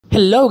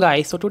Hello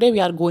guys, so today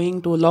we are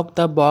going to Lock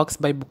the Box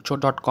by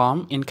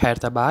Bookchor.com in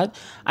Hyderabad.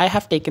 I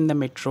have taken the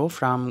metro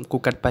from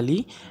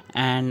Kukatpalli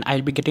and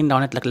I'll be getting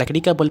down at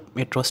Lakadikabul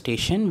metro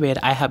station where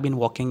I have been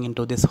walking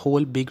into this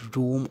whole big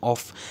room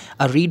of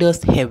a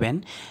reader's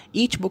heaven.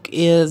 Each book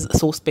is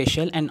so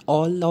special and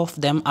all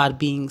of them are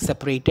being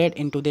separated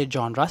into their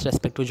genres,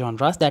 respective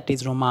genres, that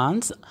is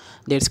romance,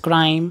 there's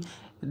crime,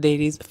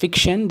 there is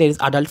fiction, there is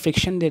adult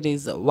fiction, there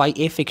is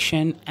YA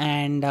fiction,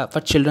 and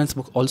for children's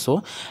book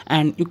also.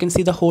 And you can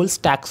see the whole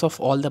stacks of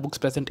all the books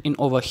present in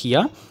over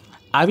here.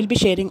 I will be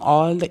sharing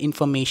all the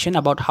information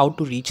about how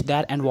to reach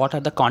there and what are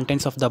the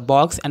contents of the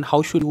box and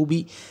how should you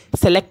be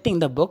selecting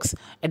the books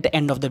at the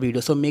end of the video.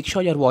 So make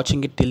sure you're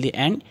watching it till the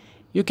end.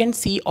 You can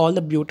see all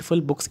the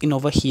beautiful books in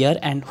over here,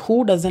 and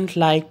who doesn't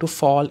like to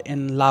fall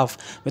in love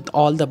with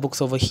all the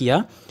books over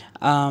here.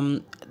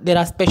 There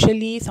are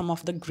especially some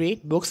of the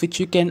great books which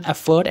you can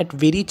afford at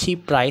very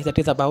cheap price, that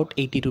is about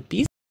 80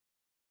 rupees.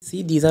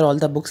 See, these are all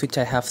the books which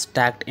I have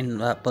stacked in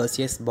a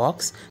purchase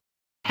box.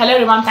 Hello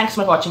everyone, thanks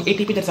for watching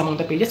ATP, that's among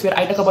the pages where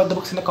I talk about the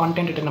books and the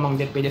content written among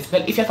their pages.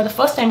 Well, if you're for the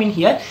first time in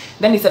here,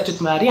 then it's Archit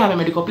Murari. I'm a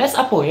Medico Plus,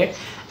 a poet,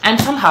 and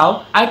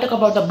somehow I talk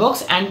about the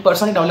books and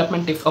personal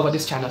development tips over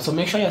this channel. So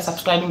make sure you're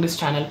subscribing this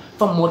channel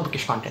for more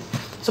bookish content.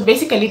 So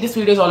basically this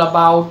video is all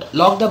about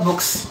Lock the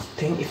Books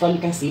thing, if you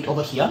can see it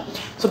over here.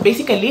 So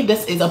basically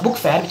this is a book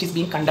fair which is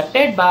being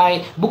conducted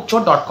by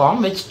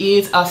Bookchor.com, which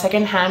is a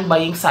second-hand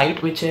buying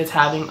site which is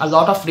having a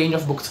lot of range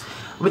of books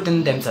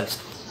within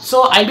themselves.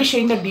 So I'll be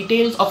sharing the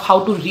details of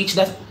how to reach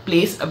that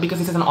place because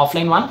this is an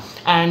offline one,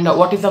 and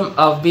what is the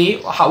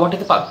what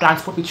is the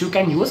transport which you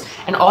can use,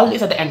 and all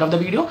this at the end of the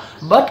video.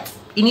 But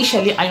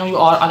initially, I know you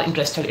all are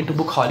interested into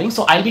book hauling,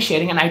 so I'll be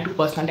sharing, and I too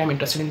personally am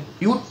interested in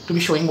you to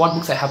be showing what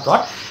books I have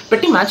brought.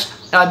 Pretty much,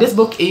 this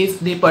book is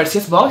the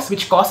purchase box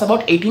which costs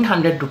about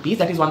 1800 rupees,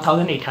 that is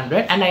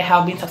 1800, and I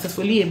have been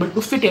successfully able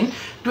to fit in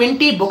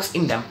 20 books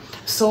in them.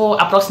 So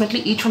approximately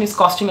each one is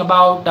costing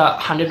about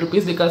 100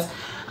 rupees because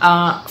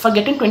for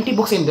getting 20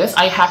 books in this,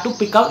 I had to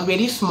pick out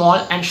very small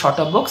and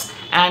shorter books,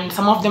 and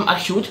some of them are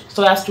huge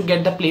so as to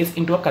get the place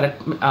into a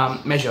correct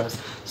measures.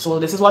 So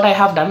this is what I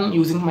have done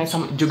using my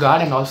some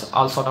jugaad and also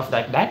all sort of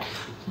like that.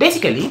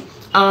 Basically,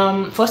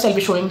 first I'll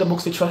be showing the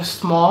books which were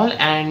small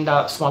and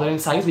smaller in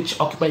size, which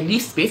occupy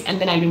least space, and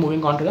then I'll be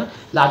moving on to the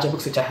larger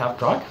books which I have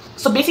brought.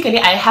 So basically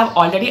I have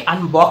already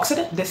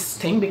unboxed this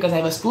thing because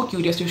I was too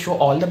curious to show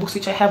all the books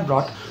which I have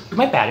brought to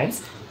my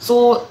parents.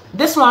 So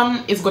this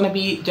one is going to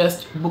be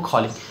just book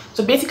hauling.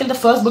 So basically the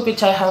first book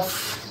which I have,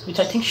 which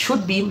I think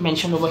should be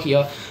mentioned over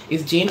here,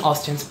 is Jane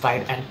Austen's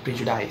Pride and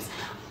Prejudice.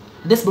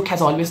 This book has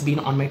always been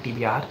on my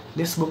TBR.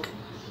 This book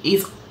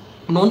is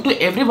known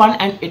to everyone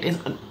and it is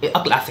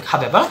a classic.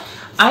 However,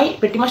 I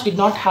pretty much did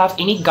not have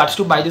any guts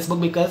to buy this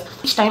book because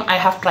each time I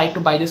have tried to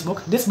buy this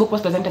book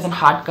was present as a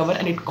hardcover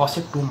and it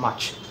costed too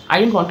much. I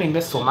didn't want to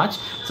invest so much.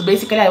 So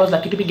basically I was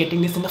lucky to be getting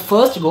this in the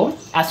first go.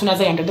 As soon as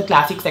I entered the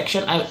classic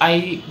section,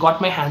 I got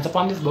my hands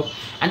upon this book,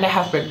 and I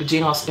have read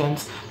Jane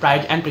Austen's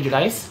Pride and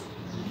Prejudice,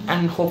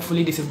 and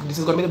hopefully this is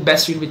going to be the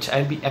best read which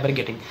I'll be ever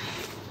getting.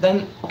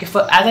 Then, okay,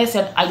 as I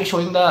said, I'll be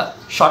showing the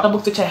shorter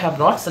books which I have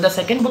brought. So the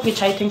second book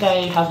which I think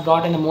I have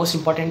brought, and the most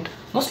important,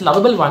 most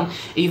lovable one,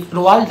 is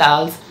Roald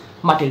Dahl's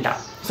Matilda.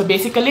 So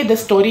basically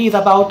this story is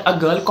about a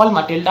girl called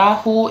Matilda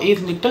who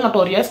is little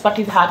notorious but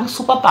is having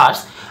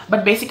superpowers.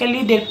 But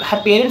basically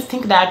her parents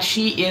think that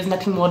she is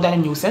nothing more than a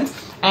nuisance,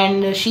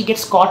 and she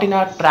gets caught in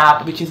a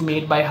trap which is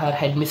made by her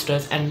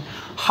headmistress, and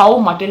how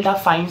Matilda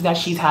finds that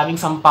she's having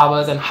some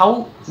powers and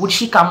how would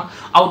she come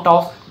out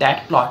of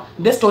that plot.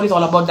 This story is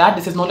all about that.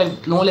 This is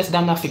no less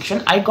than a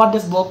fiction. I got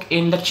this book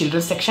in the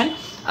children's section.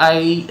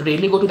 I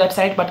rarely go to that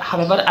site, but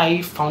however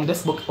I found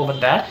this book over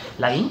there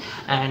lying,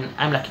 and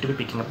I'm lucky to be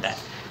picking up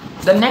that.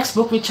 The next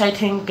book which I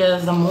think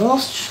is the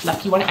most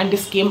lucky one, and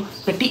this came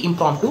pretty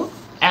impromptu,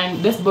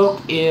 and this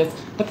book is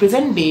The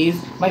Prison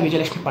Days by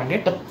Vijayalakshmi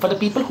Pandit. For the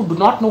people who do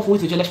not know who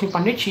is Vijayalakshmi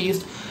Pandit, she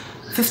is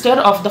sister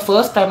of the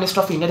first Prime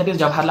Minister of India, that is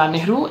Jawaharlal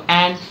Nehru,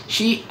 and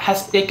she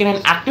has taken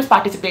an active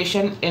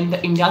participation in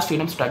the India's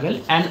freedom struggle.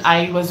 And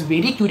I was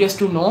very curious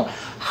to know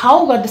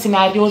how were the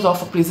scenarios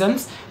of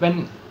prisons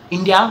when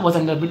India was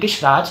under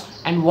British Raj,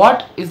 and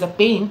what is the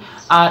pain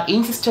our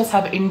ancestors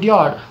have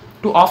endured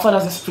to offer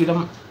us this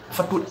freedom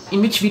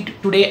in which we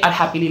today are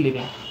happily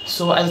living.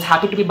 So I was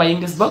happy to be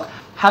buying this book.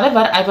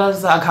 However, I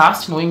was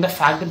aghast knowing the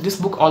fact that this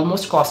book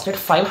almost costed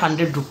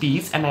 500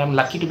 rupees, and I am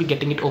lucky to be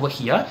getting it over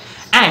here.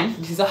 And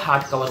this is a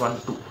hardcover one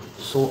too.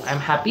 So I'm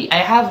happy. I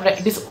have read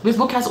this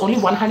book has only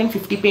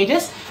 150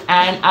 pages,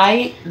 and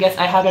I guess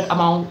I have read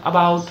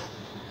about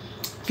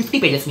 50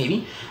 pages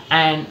maybe,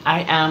 and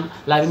I am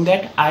loving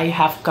that. I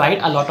have cried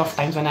a lot of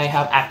times when I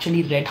have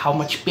actually read how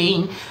much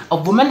pain a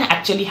woman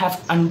actually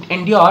have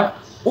endured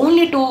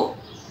only to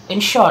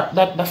ensure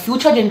that the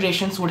future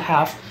generations would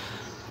have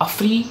a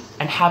free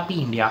and happy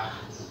India.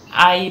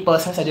 I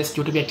personally suggest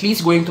you to be at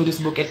least going through this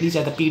book, at least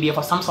as a PDF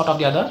or some sort of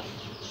the other.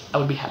 I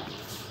would be happy.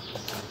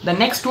 The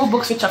next two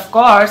books, which of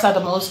course are the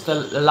most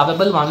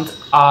lovable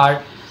ones,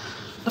 are,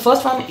 the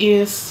first one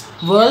is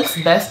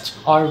World's Best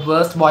or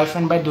Worst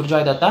Boyfriend by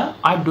Durjoy Datta.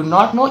 I do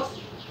not know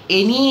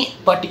any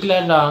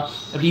particular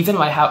reason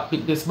why I have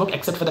picked this book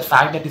except for the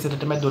fact that this is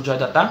written by Durjoy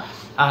Datta.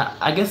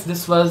 I guess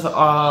this was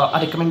a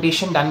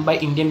recommendation done by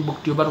Indian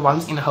booktuber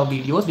once in her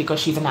videos because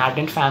she's an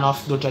ardent fan of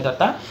Durjoy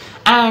Datta,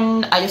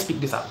 and I just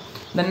picked this up.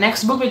 The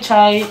next book which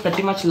I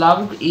pretty much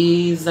loved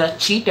is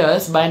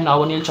Cheaters by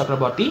Navanil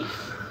Chakraborty.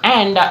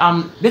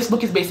 And this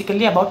book is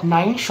basically about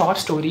 9 short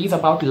stories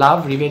about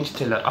love, revenge,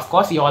 thriller. Of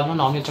course, you all know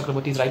Navanil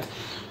Chakraborty writes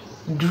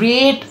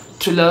great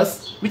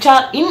thrillers which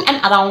are in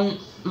and around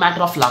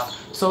matter of love.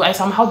 So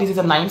somehow this is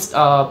a nice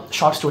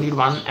short storied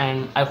one,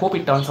 and I hope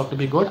it turns out to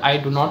be good. I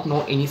do not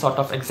know any sort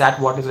of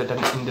exact what is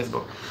written in this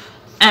book.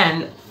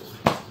 And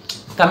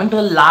coming to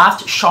the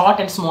last short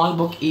and small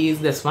book is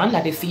this one,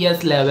 that is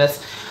C.S.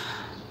 Lewis'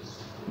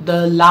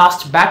 The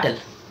Last Battle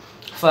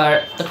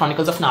for the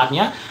Chronicles of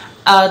Narnia.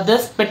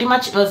 This pretty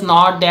much was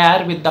not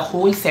there with the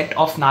whole set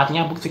of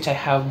Narnia books which I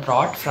have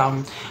brought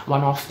from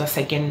one of the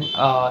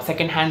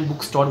second-hand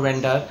bookstore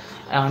vendor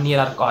near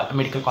our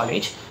medical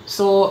college.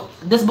 So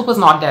this book was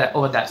not there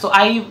over there. So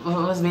I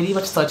was very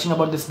much searching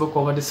about this book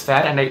over this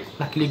fair, and I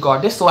luckily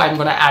got this. So I'm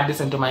gonna add this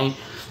into my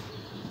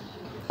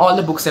all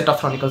the book set of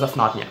Chronicles of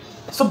Narnia.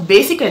 So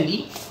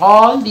basically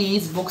all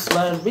these books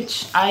were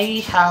which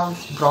I have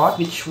brought,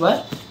 which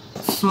were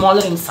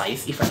smaller in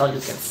size, if at all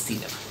you can see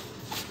them.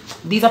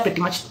 These are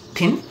pretty much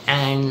thin,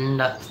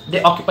 and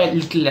they occupy a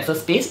little lesser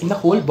space in the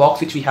whole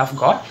box which we have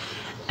got,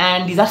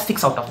 and these are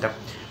 6 out of them.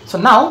 So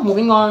now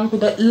moving on to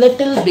the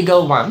little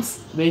bigger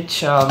ones,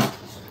 which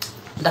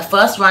the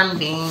first one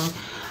being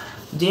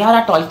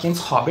J.R.R. Tolkien's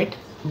Hobbit.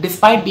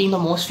 Despite being the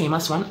most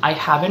famous one, I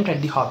haven't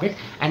read The Hobbit,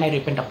 and I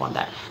repent upon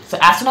that. So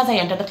as soon as I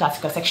entered the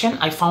classical section,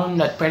 I found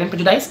Pride and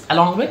Prejudice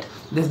along with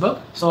this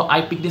book. So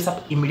I picked this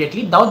up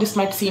immediately. Though this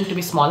might seem to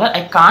be smaller,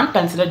 I can't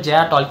consider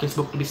J.R.R. Tolkien's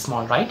book to be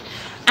small, right?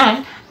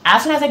 And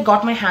as soon as I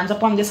got my hands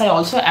upon this, I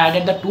also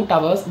added the Two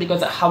Towers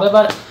because,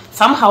 however,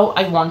 somehow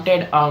I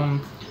wanted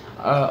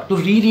to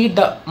reread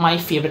my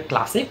favorite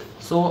classic.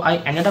 So I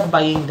ended up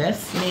buying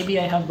this. Maybe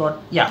I have bought,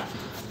 yeah,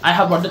 I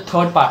have bought the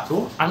third part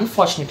too.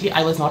 Unfortunately,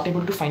 I was not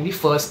able to find the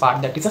first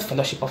part, that is a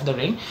Fellowship of the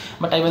Ring.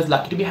 But I was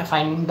lucky to be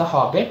finding the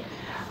Hobbit,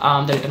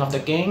 the Return of the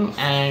King,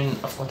 and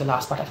of course the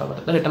last part I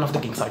forgot, the Return of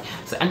the King. Sorry.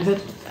 So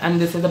and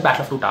this is the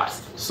Battle of Two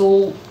Towers.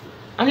 So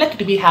I'm lucky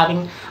to be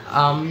having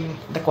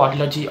the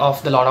quadrilogy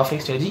of the Lord of the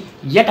Rings trilogy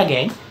yet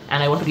again,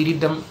 and I want to reread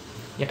them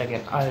yet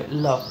again. I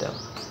love them.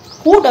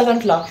 Who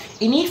doesn't love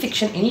any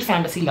fiction? Any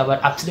fantasy lover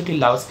absolutely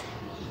loves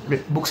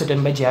books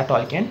written by J.R.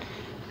 Tolkien.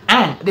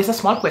 And there's a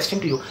small question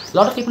to you. A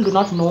lot of people do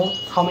not know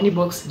how many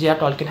books J.R.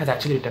 Tolkien has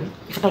actually written.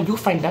 If at all you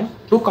find them,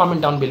 do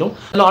comment down below.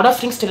 The Lord of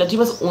the Rings trilogy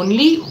was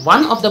only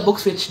one of the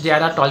books which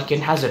J.R.R. Tolkien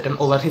has written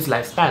over his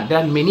lifespan. There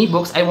are many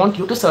books. I want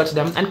you to search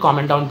them and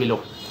comment down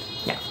below.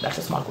 Yeah, that's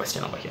a small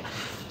question over here.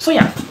 So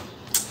yeah,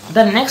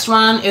 the next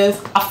one is,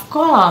 of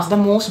course, the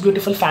most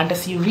beautiful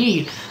fantasy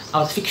read,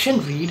 fiction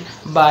read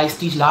by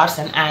Stieg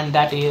Larsson, and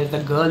that is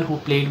The Girl Who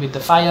Played with the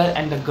Fire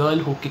and The Girl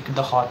Who Kicked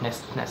the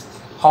Hornet's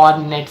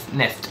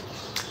Nest.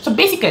 So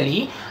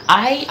basically,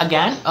 I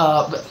again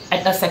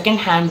at a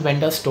second-hand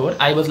vendor store,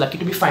 I was lucky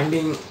to be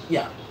finding,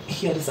 yeah,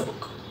 here is a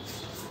book.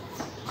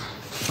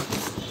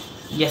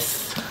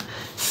 Yes.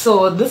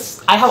 So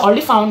this, I have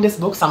already found this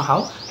book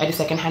somehow at a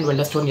second-hand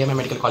vendor store near my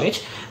medical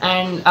college,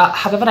 and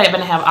however,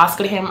 when I have asked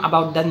him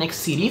about the next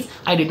series,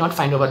 I did not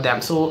find over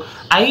them. So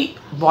I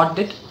bought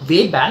it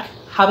way back.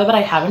 However, I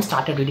haven't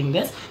started reading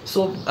this.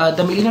 So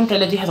the Millennium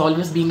Trilogy has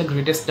always been the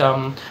greatest,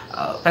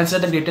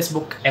 considered the greatest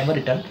book ever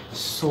written.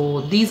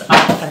 So these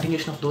are the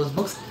continuation of those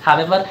books.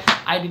 However,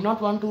 I did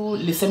not want to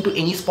listen to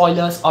any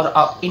spoilers or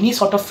any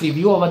sort of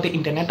review over the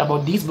internet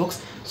about these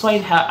books. So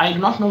I do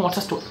not know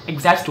what's the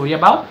exact story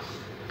about.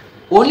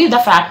 Only the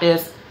fact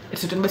is,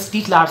 it's written by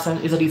Stieg Larsson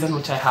is the reason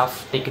which I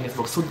have taken this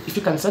book. So if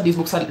you consider, these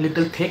books are a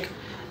little thick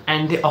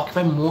and they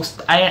occupy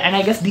most, and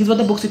I guess these were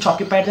the books which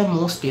occupied the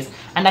most space.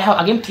 And I have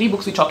again 3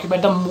 books which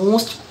occupied the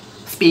most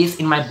space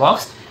in my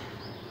box.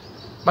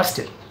 But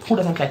still, who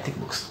doesn't like thick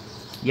books?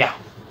 Yeah.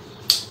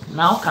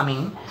 Now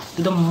coming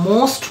to the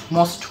most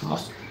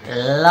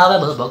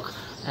lovable book,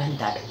 and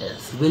that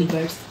is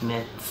Wilbur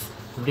Smith's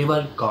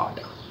River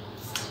God.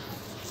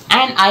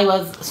 And I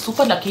was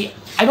super lucky.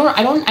 I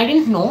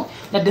didn't know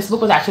that this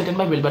book was actually written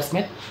by Wilbur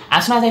Smith.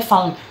 As soon as I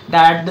found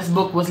that this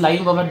book was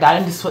lying over there,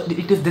 and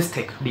it is this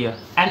thick, dear.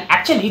 And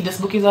actually, this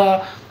book is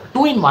a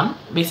 2-in-1.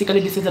 Basically,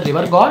 this is a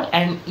River God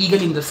and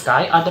Eagle in the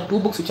Sky are the 2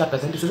 books which are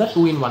present. This is a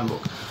 2-in-1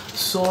 book.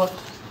 So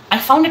I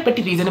found it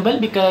pretty reasonable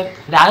because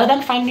rather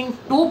than finding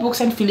 2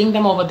 books and filling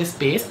them over this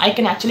space, I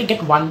can actually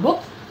get 1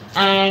 book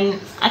and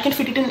I can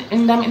fit it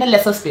in them in a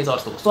lesser space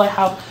also. So I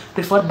have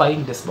preferred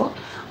buying this book.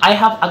 I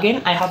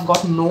have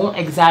got no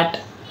exact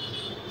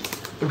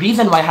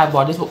reason why I have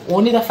bought this book,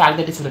 only the fact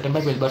that it's written by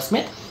Wilbur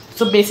Smith.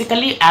 So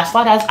basically, as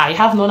far as I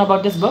have known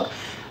about this book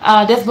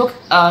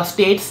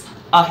states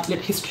a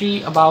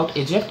history about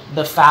Egypt,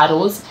 the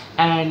pharaohs,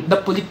 and the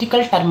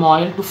political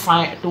turmoil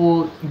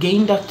to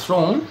gain the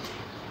throne,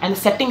 and the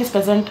setting is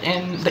present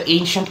in the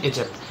ancient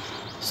Egypt.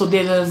 So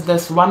there is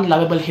this one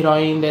lovable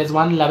heroine, there's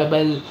one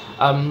lovable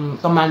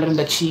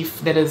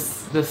commander-in-the-chief, there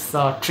is this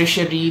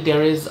treasury,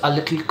 there is a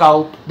little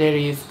cow, there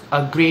is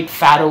a great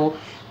pharaoh,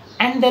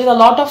 and there's a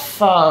lot of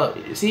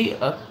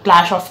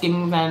Clash of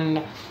Kings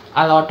and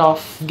a lot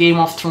of Game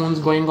of Thrones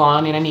going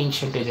on in an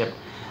ancient Egypt.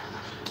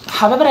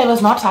 However, I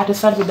was not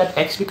satisfied with the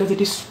text because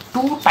it is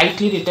too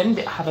tightly written.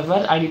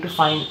 However,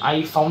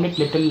 I found it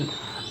little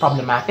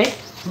problematic,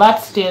 but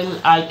still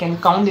I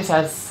can count this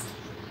as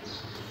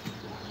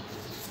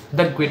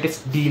the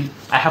greatest deal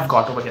I have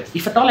got over here.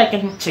 If at all I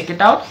can check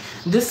it out,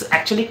 this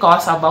actually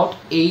costs about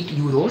 8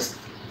 euros.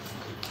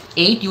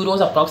 8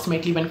 euros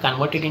approximately when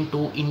converted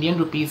into Indian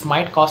rupees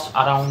might cost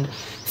around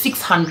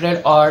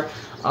 600 or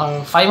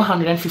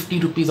 550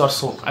 rupees or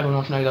so. I do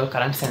not know the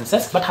current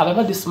census, but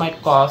however this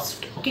might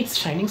cost, okay, it's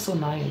shining so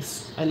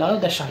nice. I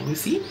love the shine, you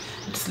see,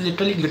 it's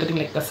literally glittering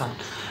like the sun.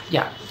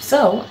 Yeah,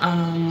 so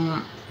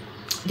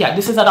yeah,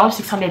 this is around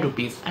 600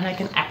 rupees, and I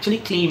can actually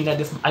claim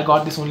that I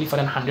got this only for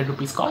an 100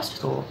 rupees cost,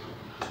 so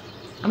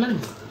I'm not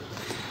in.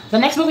 The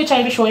next book which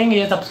I'll be showing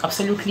is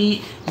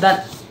absolutely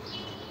that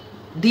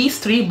these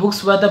 3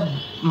 books were the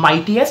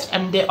mightiest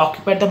and they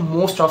occupied the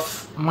most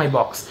of my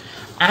box,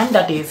 and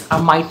that is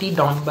A Mighty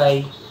Dawn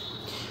by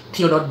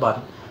Theodore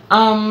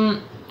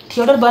Byrne.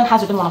 Theodore Byrne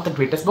has written one of the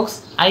greatest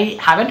books. I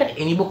haven't read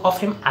any book of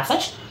him as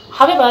such.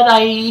 However,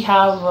 I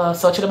have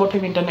searched about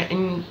him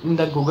in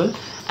the Google,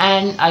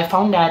 and I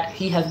found that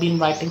he has been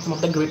writing some of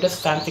the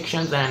greatest fan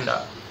fictions, and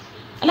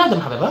I love them.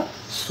 However,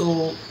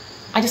 so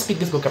I just picked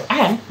this book up,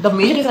 and the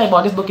major reason I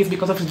bought this book is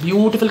because of its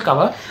beautiful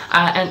cover,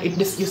 and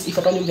if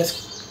at all you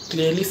just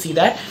clearly see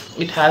that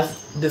it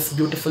has this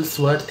beautiful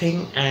sword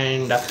thing,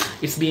 and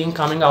it's being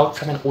coming out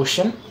from an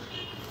ocean,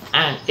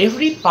 and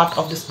every part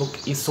of this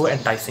book is so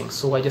enticing.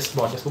 So I just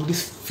bought this book.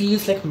 This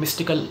feels like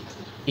mystical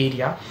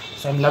area,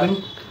 so I'm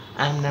loving,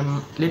 and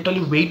I'm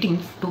literally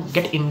waiting to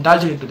get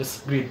indulged into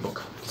this great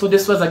book. So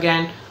this was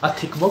again a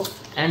thick book,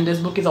 and this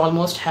book is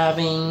almost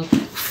having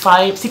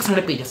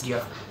 600 pages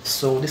here.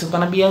 So this is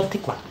gonna be a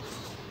thick one.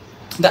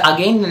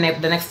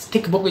 The next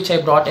thick book which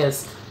I brought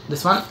is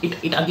this one.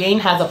 It again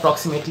has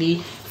approximately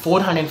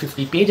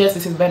 450 pages.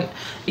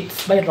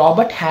 It's by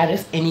Robert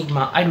Harris,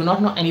 Enigma. I do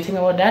not know anything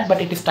about that,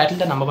 but it is titled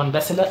the #1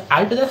 bestseller.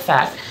 Add to the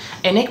fact,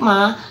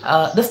 Enigma,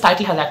 this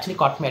title has actually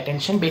caught my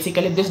attention.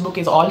 Basically, this book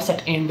is all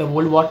set in the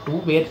World War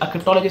II, where a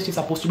cryptologist is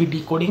supposed to be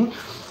decoding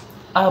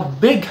a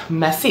big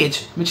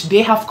message which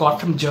they have got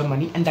from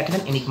Germany, and that is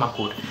an Enigma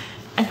code.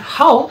 And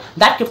how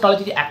that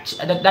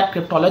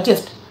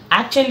cryptologist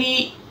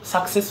actually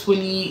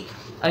successfully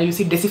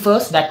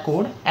deciphers that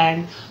code,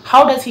 and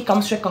how does he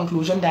comes to a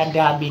conclusion that they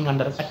are being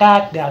under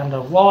attack, they are under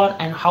war,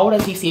 and how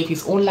does he save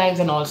his own lives,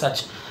 and all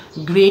such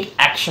great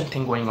action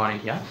thing going on in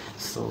here.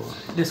 So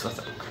this was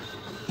the book.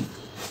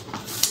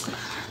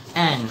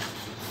 And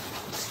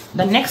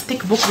the next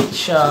thick book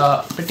which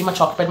pretty much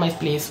occupied my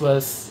place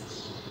was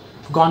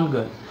Gone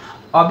Girl.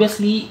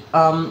 Obviously,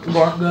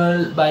 Gone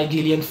Girl by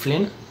Gillian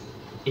Flynn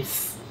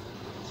is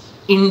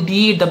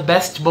indeed the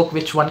best book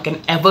which one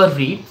can ever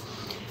read.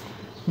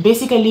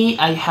 Basically,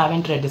 I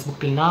haven't read this book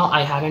till now.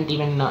 I haven't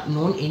even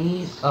known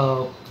any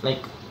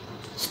like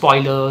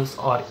spoilers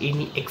or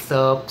any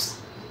excerpts,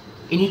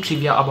 any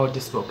trivia about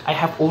this book. I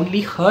have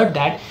only heard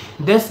that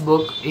this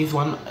book is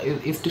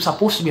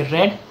supposed to be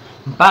read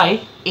by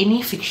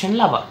any fiction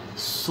lover.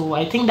 So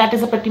I think that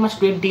is a pretty much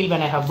great deal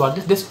when I have bought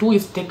this. This too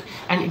is thick,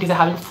 and it is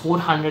having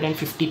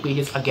 450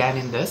 pages again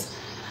in this.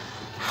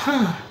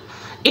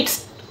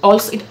 It's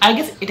also, I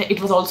guess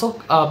it was also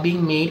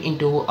being made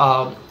into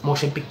a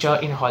motion picture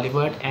in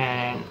Hollywood,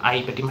 and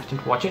I pretty much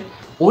didn't watch it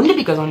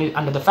only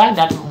under the fact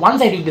that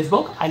once I read this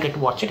book, I'll get to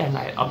watch it, and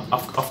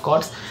of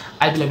course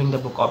I'll be loving the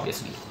book.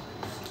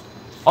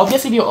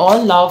 Obviously we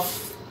all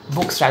love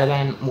books rather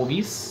than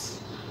movies.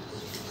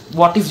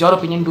 What is your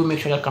opinion? Do make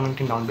sure you're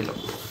commenting down below.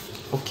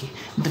 Okay,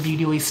 the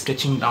video is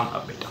stretching down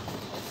a bit.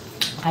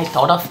 I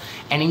thought of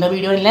ending the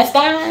video in less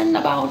than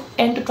about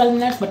 10 to 12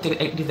 minutes, but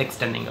it is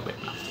extending a bit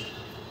now.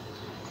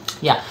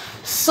 Yeah,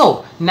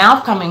 so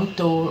now coming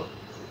to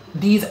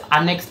these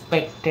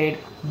unexpected,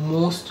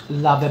 most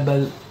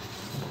lovable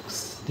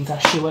books. These are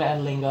Shiver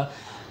and Linger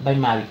by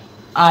Mary.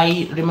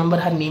 I remember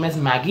her name as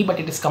Maggie, but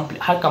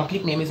her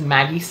complete name is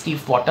Maggie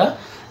Stiefwater.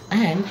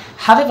 And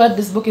however,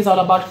 this book is all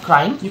about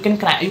crime. You can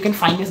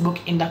find this book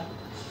in the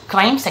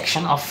crime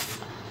section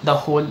of the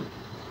whole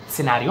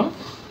scenario.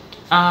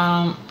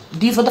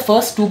 These were the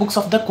first 2 books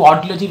of the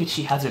quadrilogy which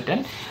she has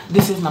written.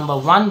 This is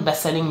 #1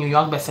 best-selling New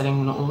York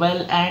best-selling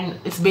novel, and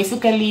it's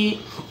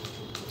basically,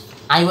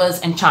 I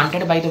was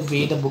enchanted by the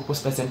way the book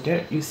was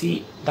presented. You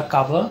see the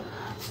cover,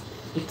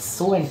 it's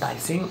so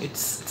enticing.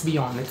 It's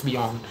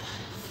beyond.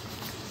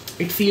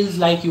 It feels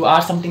like you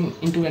are something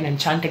into an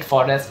enchanted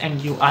forest,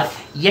 and you are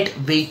yet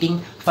waiting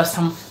for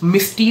some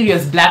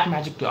mysterious black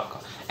magic to occur.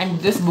 And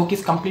this book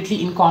is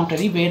completely in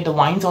contrary, where the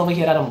wines over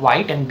here are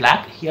white and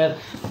black. Here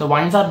the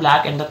wines are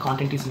black and the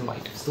content is in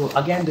white. So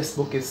again, this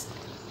book is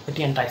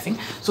pretty enticing.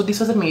 So this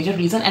was a major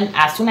reason, and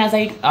as soon as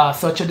I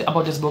searched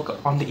about this book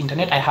on the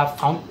internet, I have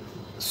found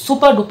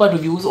super duper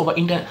reviews over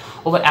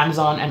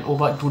Amazon and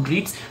over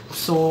Goodreads.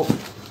 So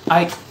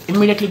I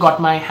immediately got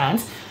my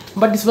hands.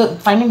 But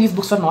finding these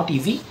books were not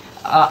easy.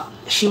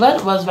 Shiver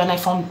was when I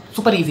found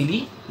super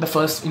easily the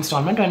first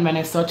installment, and when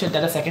I searched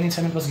that the second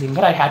installment was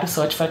Linger, I had to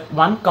search for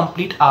 1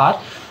 complete hour,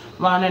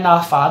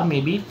 1.5 hour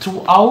maybe,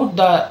 throughout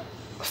the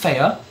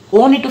fair,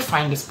 only to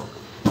find this book.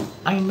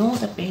 I know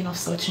the pain of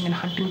searching and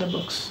hunting the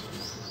books.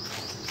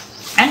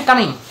 And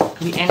coming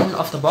to the end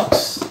of the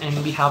box,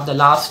 and we have the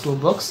last 2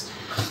 books,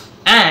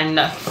 and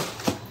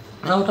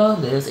out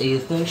of this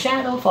is The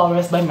Shadow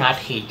Forest by Matt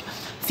Haig.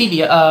 See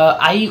dear,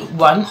 I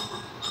won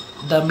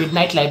the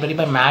Midnight Library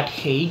by Matt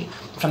Haig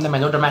from the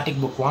Melodramatic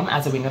Bookworm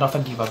as a winner of a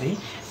giveaway.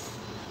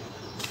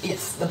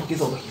 Yes, the book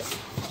is over here.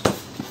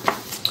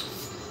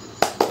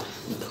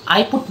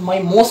 I put my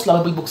most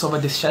lovable books over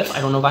this shelf.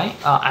 I don't know why.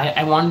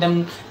 I want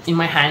them in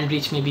my hand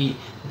reach, maybe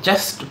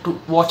just to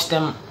watch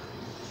them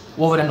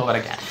over and over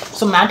again.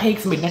 So Matt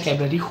Haig's Midnight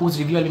Library, whose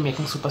review I'll be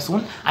making super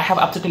soon. I have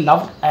absolutely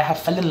loved. I have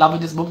fell in love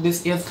with this book.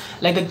 This is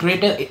like the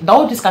greatest,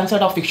 though it is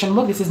considered a fiction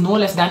book, this is no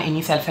less than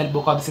any self-help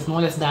book, or this is no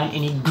less than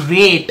any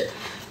great,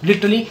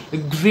 literally a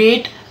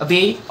great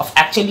way of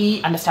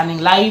actually understanding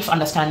life,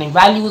 understanding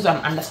values, and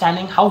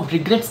understanding how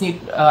regrets need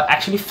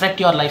actually fret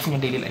your life in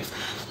your daily life.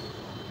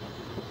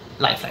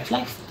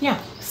 Life. Yeah.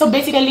 So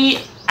basically,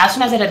 as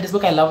soon as I read this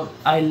book, I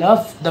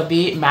love the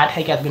way Matt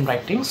Haig has been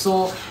writing.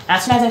 So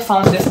as soon as I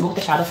found this book,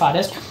 The Shadow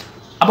Forest,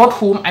 about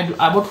whom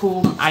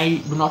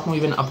I do not know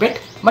even a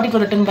bit, but it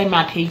was written by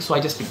Matt Haig, so I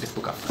just picked this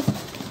book up.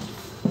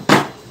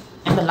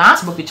 And the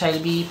last book which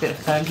I'll be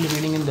currently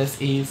reading in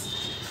this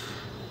is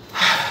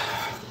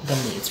The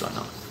Maze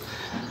Runner.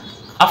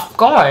 Of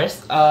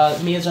course,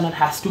 Maze Runner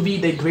has to be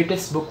the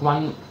greatest book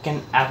one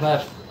can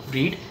ever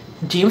read.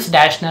 James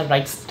Dashner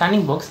writes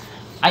stunning books.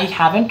 I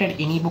haven't read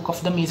any book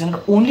of The Maze Runner,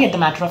 only at the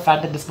matter of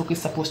fact that this book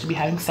is supposed to be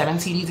having 7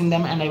 series in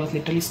them, and I was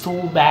literally so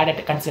bad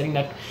at considering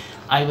that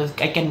I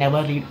can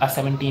never read a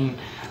 7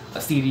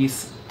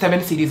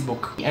 series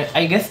book.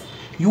 I guess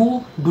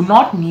you do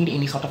not need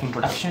any sort of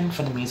introduction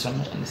for The Maze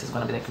Runner, and this is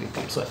going to be the great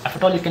guide. So if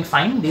at all you can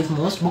find, these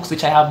most books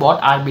which I have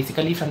bought are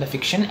basically from the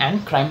fiction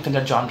and crime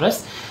thriller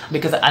genres,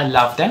 because I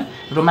love them.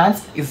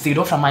 Romance is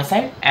 0 from my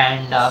side,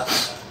 and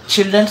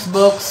children's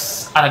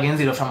books are again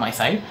 0 from my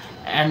side,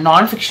 and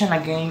non-fiction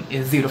again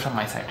is 0 from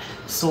my side.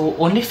 So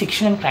only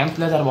fiction and crime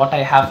thrillers are what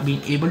I have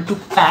been able to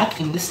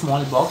pack in this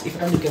small box. If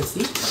you can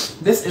see,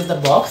 this is the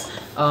box.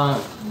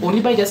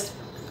 Only by just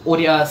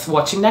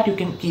watching that you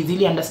can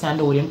easily understand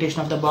the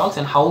orientation of the box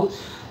and how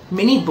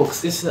many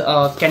books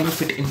can be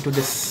fit into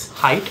this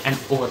height and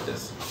over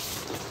this.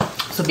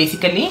 So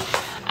basically,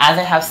 as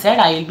I have said,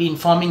 I will be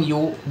informing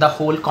you the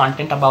whole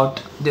content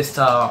about this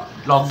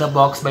Lock the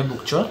Box by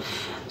Bookchor.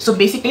 So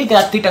basically there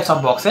are 3 types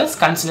of boxes,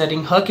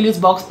 considering Hercules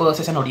box,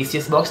 Perseus and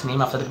Odysseus box,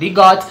 named after the Greek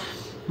gods.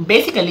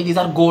 Basically these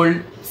are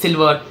gold,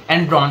 silver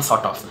and bronze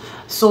sort of.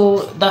 So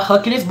the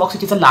Hercules box,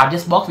 which is the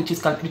largest box, which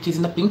is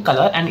in the pink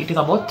color, and it is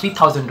about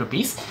 3,000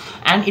 rupees,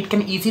 and it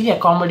can easily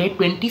accommodate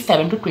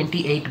 27 to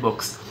 28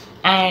 books.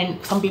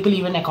 And some people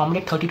even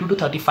accommodate 32 to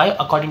 35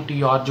 according to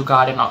your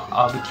jugaad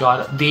and with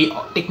your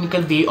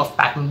technical way of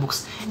packing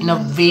books in a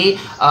way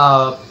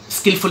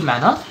skillful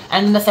manner.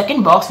 And the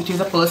second box, which is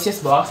a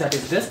Perseus box, that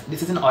is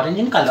this is an orange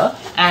in color,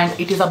 and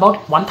it is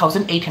about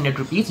 1,800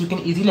 rupees. You can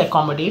easily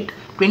accommodate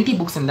 20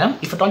 books in them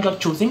if at all you are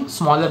choosing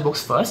smaller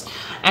books first.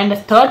 And the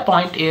third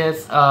point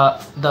is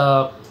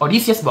the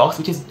Odysseus box,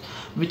 which is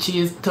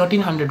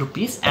 1,300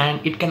 rupees,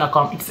 and it can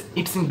accommodate,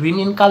 it's in green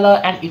in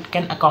color, and it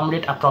can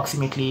accommodate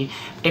approximately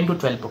 10 to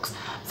 12 books.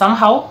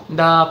 Somehow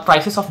the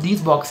prices of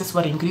these boxes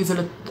were increased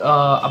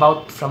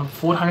about from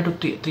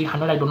 400 to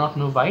 300. I do not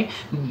know why.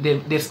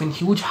 There's been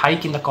huge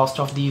hike in the cost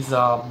of these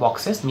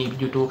boxes, maybe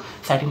due to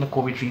citing the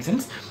COVID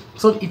reasons.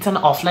 So it's an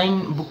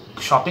offline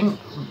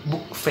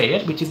book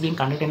fair which is being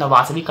conducted in the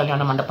Vasavi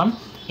Kalyana Mandapam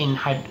in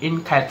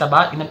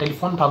Hyderabad in the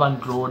Telephone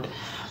Bhavan Road,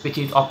 which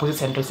is opposite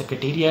Central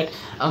Secretariat.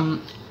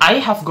 I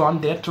have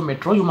gone there through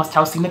metro. You must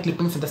have seen the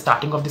clippings at the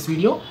starting of this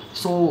video.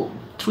 So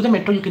through the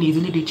metro you can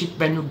easily reach it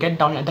when you get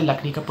down at the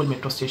Lakdi Kapul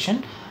metro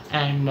station,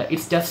 and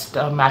it's just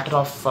a matter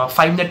of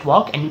 5-minute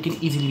walk and you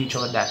can easily reach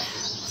over there.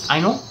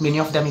 I know many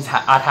of them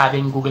are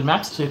having Google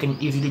Maps, so you can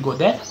easily go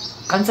there.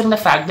 Considering the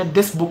fact that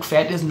this book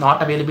fair is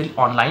not available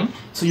online,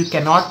 so you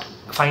cannot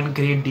find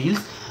great deals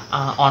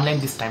online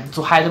this time.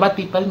 So Hyderabad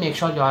people, make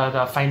sure you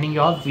are finding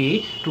your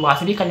way to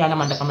Vasavi Kalyana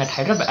Mandapam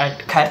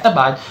at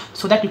Hyderabad,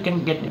 so that you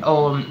can get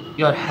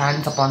your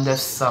hands upon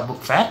this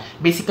book fair.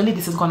 Basically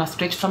this is gonna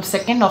stretch from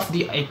 2nd of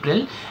the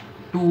April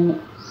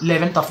to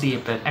 11th of the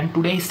April, and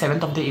today is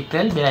 7th of the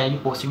April where I will be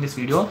posting this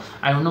video.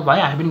 I don't know why.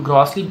 I have been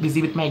grossly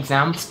busy with my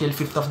exams till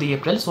 5th of the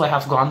April, so I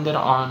have gone there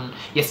on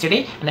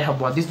yesterday and I have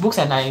bought these books,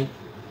 and I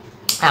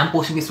am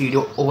posting this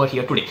video over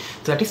here today.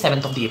 So that is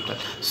 7th of the April.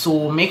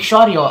 So make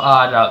sure you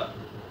are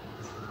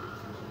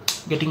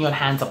getting your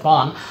hands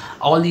upon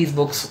all these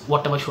books,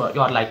 whatever you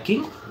are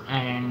liking.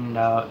 And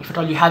if at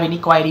all you have any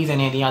queries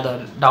and any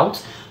other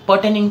doubts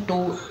pertaining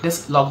to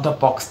this Lock the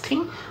Box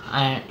thing,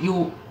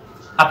 you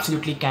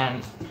absolutely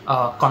can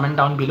comment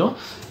down below.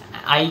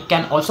 I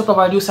can also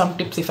provide you some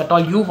tips if at all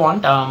you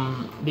want,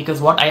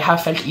 because what I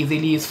have felt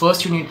easily is,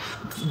 first you need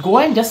go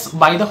and just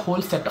buy the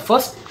whole set.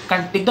 First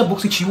take the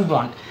books which you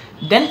want,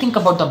 then think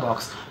about the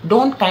box.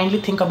 Don't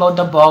kindly think about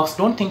the box,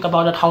 don't think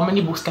about it, how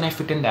many books can I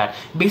fit in there.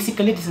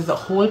 Basically this is the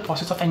whole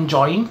process of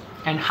enjoying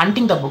and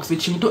hunting the books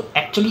which you need to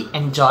actually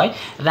enjoy,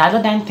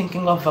 rather than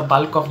thinking of a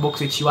bulk of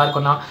books which you are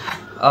gonna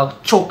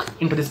choke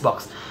into this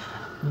box.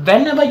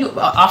 Whenever you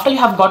after you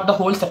have got the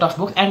whole set of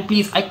books, and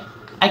please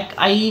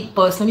I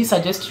personally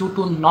suggest you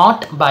to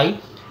not buy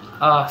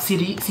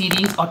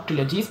series or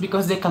trilogies,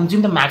 because they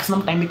consume the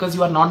maximum time, because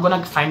you are not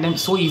gonna find them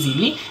so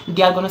easily.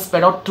 They are gonna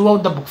spread out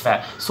throughout the book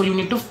fair. So you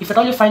need to, if at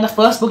all you find the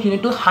first book, you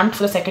need to hunt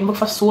for the second book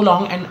for so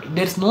long, and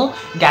there's no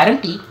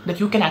guarantee that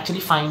you can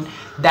actually find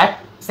that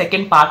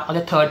second part or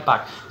the third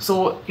part.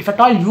 So if at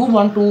all you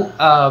want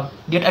to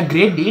get a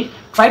great deal,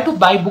 try to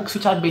buy books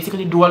which are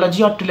basically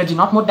duology or trilogy,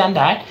 not more than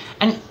that.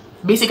 And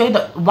basically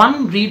the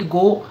one read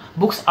go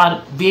books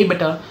are way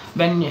better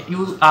when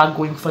you are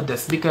going for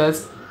this,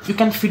 because you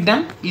can fit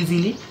them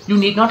easily. You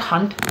need not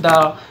hunt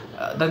the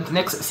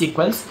next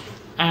sequels,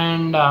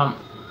 and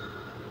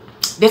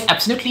there's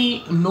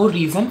absolutely no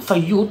reason for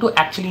you to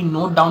actually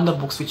note down the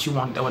books which you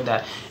want over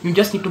there. You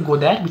just need to go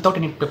there without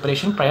any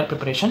prior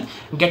preparation,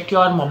 get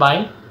your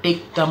mobile,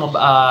 take the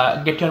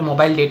get your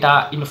mobile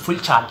data in full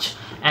charge,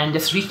 and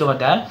just reach over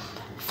there,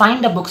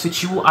 find the books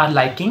which you are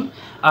liking,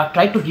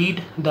 try to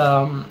read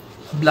the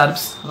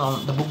blurbs,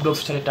 the book blurbs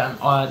which are written,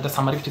 or the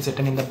summary which is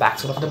written in the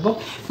backside of the book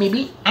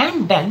maybe,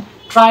 and then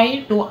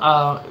try to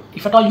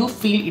if at all you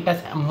feel it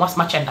as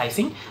much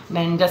enticing,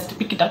 then just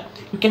pick it up.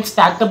 You can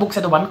stack the books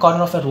at the one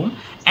corner of a room,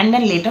 and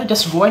then later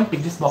just go and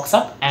pick this box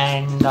up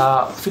and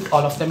fit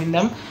all of them in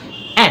them.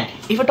 And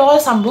if at all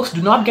some books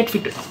do not get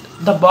fit,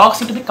 the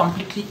box needs to be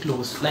completely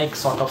closed, like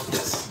sort of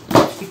this.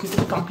 It needs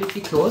to be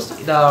completely closed.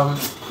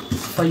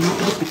 For you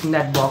to be picking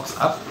that box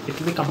up, it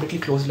will be completely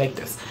closed like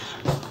this,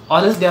 or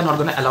else they are not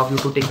going to allow you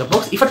to take the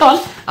books. If at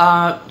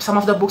all some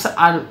of the books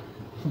are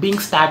being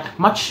stacked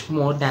much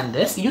more than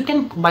this, you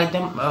can buy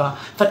them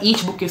for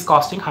each book is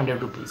costing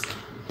 100 rupees.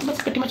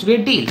 That's pretty much a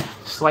great deal.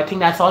 So I think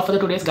that's all for the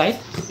today's guys.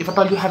 If at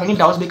all you have any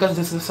doubts, because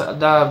this is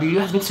the video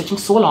has been stretching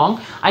so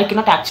long, I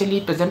cannot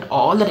actually present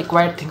all the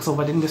required things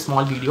over in this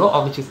small video,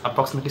 or which is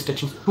approximately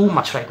stretching too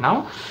much right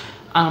now.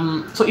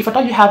 So if at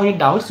all you have any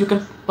doubts, you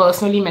can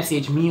personally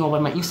message me over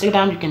my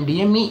Instagram, you can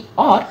DM me,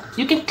 or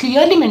you can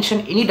clearly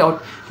mention any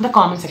doubt in the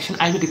comment section.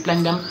 I will be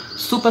replying them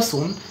super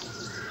soon.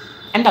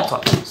 And that's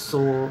all.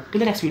 So till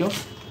the next video,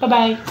 bye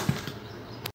bye.